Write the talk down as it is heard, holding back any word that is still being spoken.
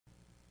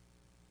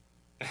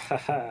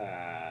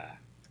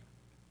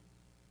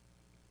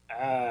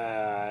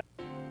uh,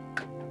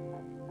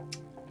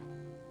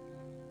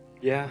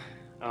 yeah,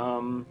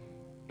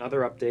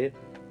 another update.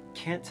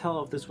 Can't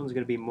tell if this one's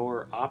gonna be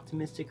more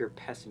optimistic or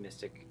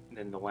pessimistic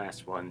than the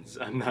last ones.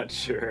 I'm not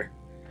sure.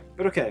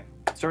 But okay,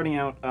 starting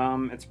out,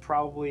 it's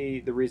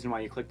probably the reason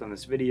why you clicked on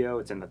this video.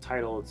 It's in the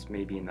title, it's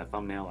maybe in the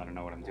thumbnail, I don't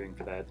know what I'm doing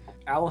for that.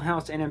 Owl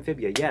House and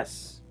Amphibia,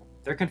 yes,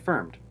 they're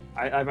confirmed.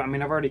 I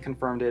mean, I've already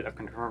confirmed it. I've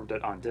confirmed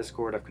it on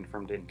Discord. I've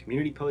confirmed it in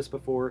community posts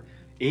before.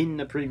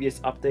 In a previous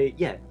update,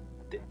 yeah,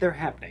 they're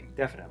happening,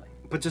 definitely.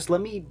 But just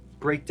let me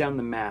break down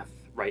the math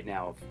right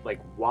now of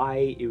like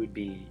why it would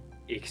be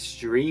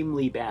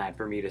extremely bad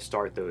for me to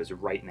start those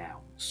right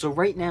now. So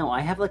right now,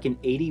 I have like an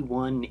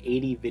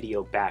 80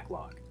 video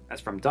backlog.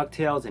 That's from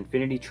DuckTales,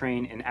 Infinity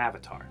Train, and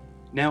Avatar.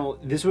 Now,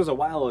 this was a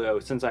while ago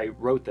since I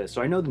wrote this,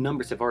 so I know the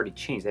numbers have already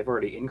changed. They've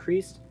already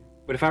increased.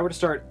 But if I were to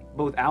start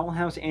both Owl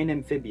House and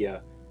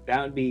Amphibia,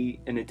 that would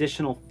be an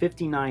additional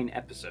 59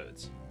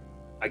 episodes.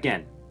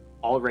 Again,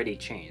 already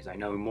changed. I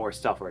know more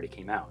stuff already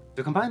came out.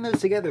 So combine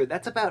those together,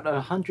 that's about a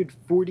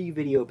 140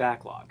 video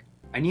backlog.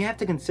 And you have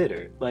to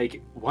consider,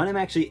 like, when I'm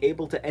actually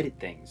able to edit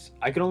things,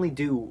 I can only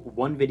do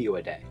one video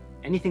a day.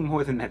 Anything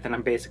more than that, then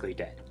I'm basically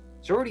dead.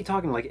 So we're already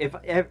talking, like,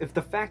 if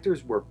the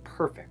factors were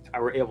perfect, I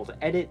were able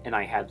to edit and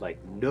I had,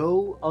 like,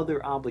 no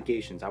other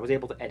obligations, I was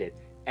able to edit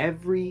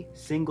every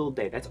single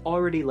day. That's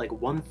already, like,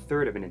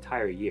 1/3 of an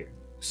entire year.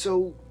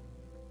 So,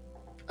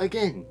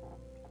 again,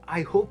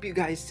 I hope you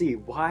guys see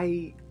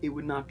why it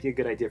would not be a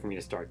good idea for me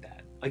to start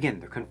that. Again,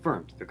 they're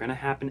confirmed. They're gonna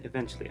happen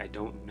eventually. I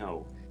don't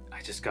know.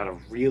 I just gotta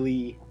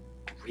really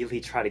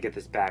try to get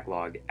this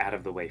backlog out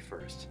of the way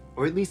first.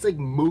 Or at least, like,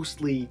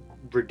 mostly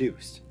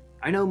reduced.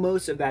 I know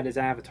most of that is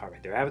Avatar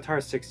right there. Avatar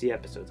is 60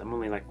 episodes. I'm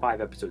only like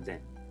 5 episodes in.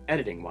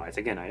 Editing-wise,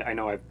 again, I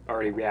know I've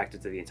already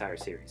reacted to the entire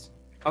series.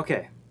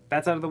 Okay,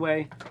 that's out of the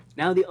way.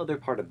 Now the other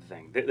part of the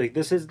thing. Like,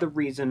 this is the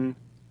reason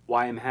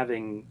why I'm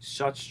having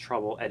such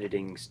trouble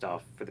editing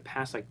stuff for the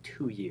past, like,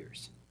 2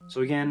 years.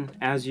 So again,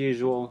 as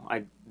usual,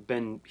 I've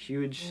been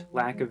huge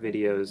lack of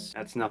videos.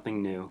 That's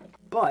nothing new.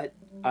 But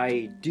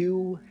I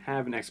do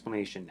have an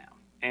explanation now.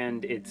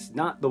 And it's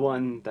not the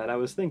one that I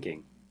was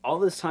thinking. All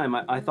this time,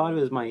 I thought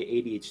it was my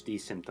ADHD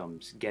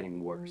symptoms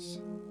getting worse.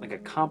 Like a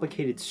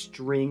complicated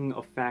string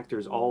of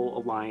factors all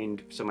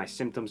aligned, so my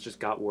symptoms just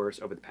got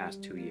worse over the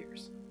past 2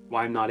 years.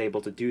 Why I'm not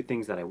able to do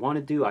things that I want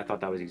to do, I thought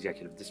that was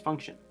executive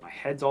dysfunction. My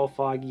head's all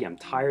foggy, I'm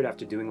tired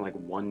after doing like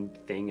one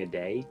thing a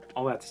day,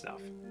 all that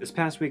stuff. This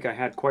past week I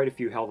had quite a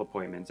few health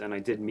appointments and I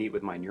did meet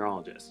with my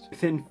neurologist.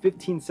 Within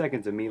 15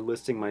 seconds of me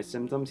listing my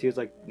symptoms, he was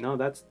like, no,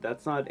 that's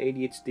not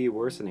ADHD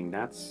worsening,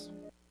 that's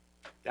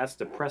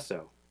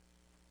depresso.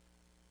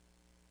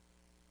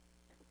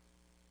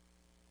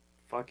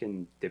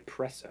 Fucking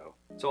depresso.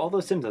 So all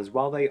those symptoms,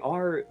 while they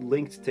are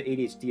linked to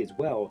ADHD as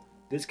well,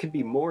 this could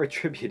be more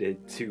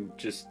attributed to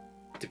just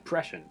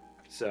depression.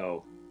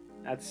 So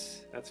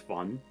that's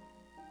fun.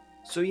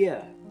 So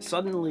yeah,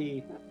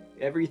 suddenly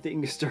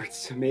everything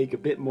starts to make a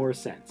bit more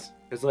sense.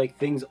 Because like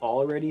things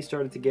already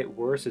started to get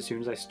worse as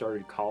soon as I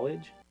started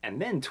college,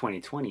 and then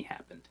 2020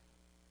 happened.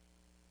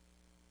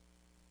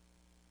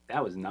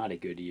 That was not a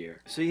good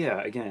year. So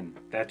yeah, again,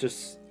 that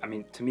just, I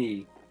mean, to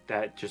me,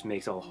 that just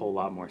makes a whole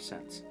lot more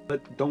sense.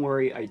 But don't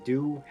worry, I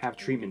do have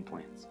treatment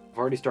plans. I've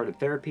already started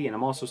therapy and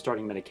I'm also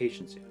starting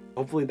medication soon.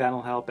 Hopefully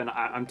that'll help, and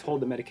I'm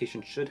told the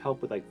medication should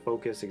help with like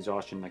focus,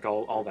 exhaustion, like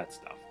all that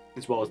stuff,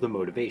 as well as the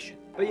motivation.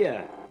 But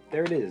yeah,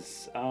 there it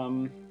is.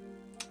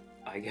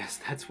 I guess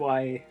that's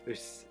why there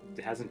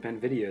hasn't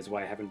been videos,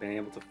 why I haven't been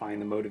able to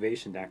find the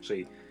motivation to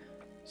actually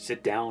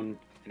sit down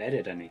and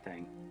edit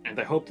anything. And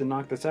I hope to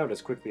knock this out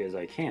as quickly as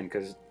I can,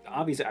 because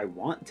obviously I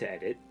want to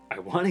edit, I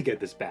want to get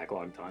this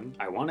backlog done,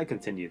 I want to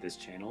continue this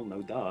channel,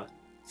 no duh.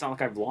 It's not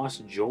like I've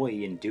lost joy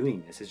in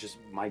doing this, it's just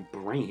my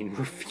brain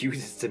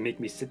refuses to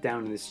make me sit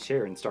down in this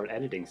chair and start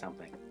editing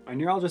something. My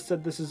neurologist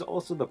said this is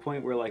also the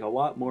point where like a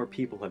lot more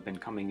people have been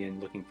coming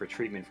in looking for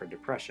treatment for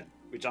depression.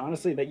 Which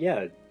honestly, that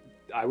yeah,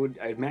 I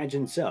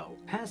imagine so.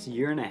 Past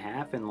year and a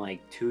half and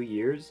like 2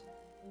 years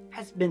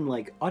has been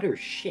like utter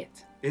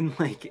shit in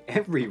like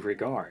every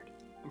regard.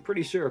 I'm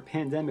pretty sure a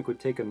pandemic would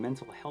take a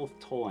mental health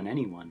toll on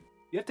anyone.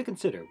 You have to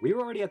consider, we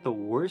were already at the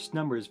worst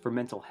numbers for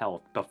mental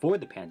health before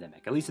the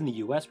pandemic, at least in the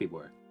US we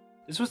were.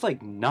 This was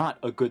like not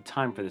a good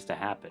time for this to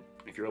happen.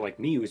 If you're like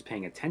me who's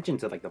paying attention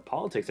to like the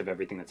politics of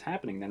everything that's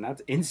happening, then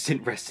that's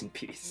instant rest in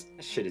peace.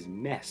 That shit is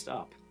messed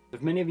up.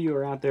 If many of you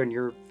are out there and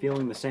you're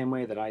feeling the same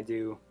way that I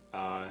do,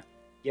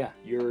 yeah,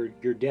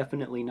 you're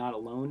definitely not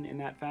alone in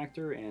that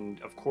factor, and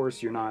of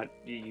course you're not,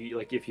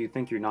 like if you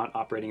think you're not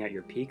operating at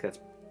your peak,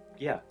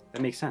 yeah,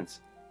 that makes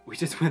sense. We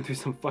just went through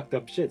some fucked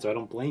up shit, so I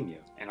don't blame you.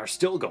 And are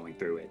still going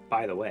through it,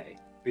 by the way.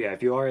 But yeah,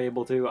 if you are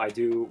able to, I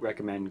do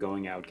recommend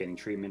going out, getting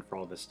treatment for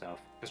all this stuff.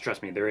 Because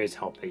trust me, there is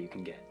help that you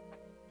can get.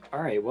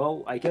 Alright,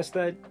 well, I guess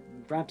that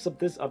wraps up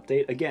this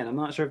update. Again, I'm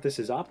not sure if this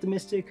is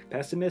optimistic,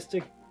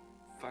 pessimistic,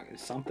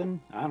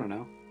 something, I don't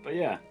know. But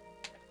yeah,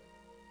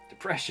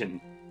 depression.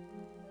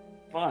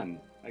 Fun.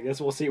 I guess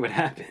we'll see what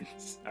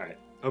happens. Alright.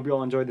 Hope you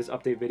all enjoyed this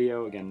update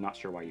video. Again, not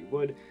sure why you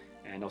would,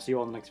 and I'll see you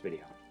all in the next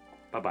video.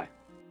 Bye-bye.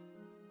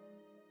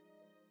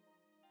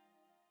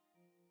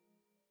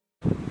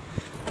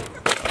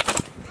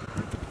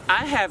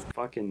 I have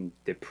fucking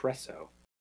depresso.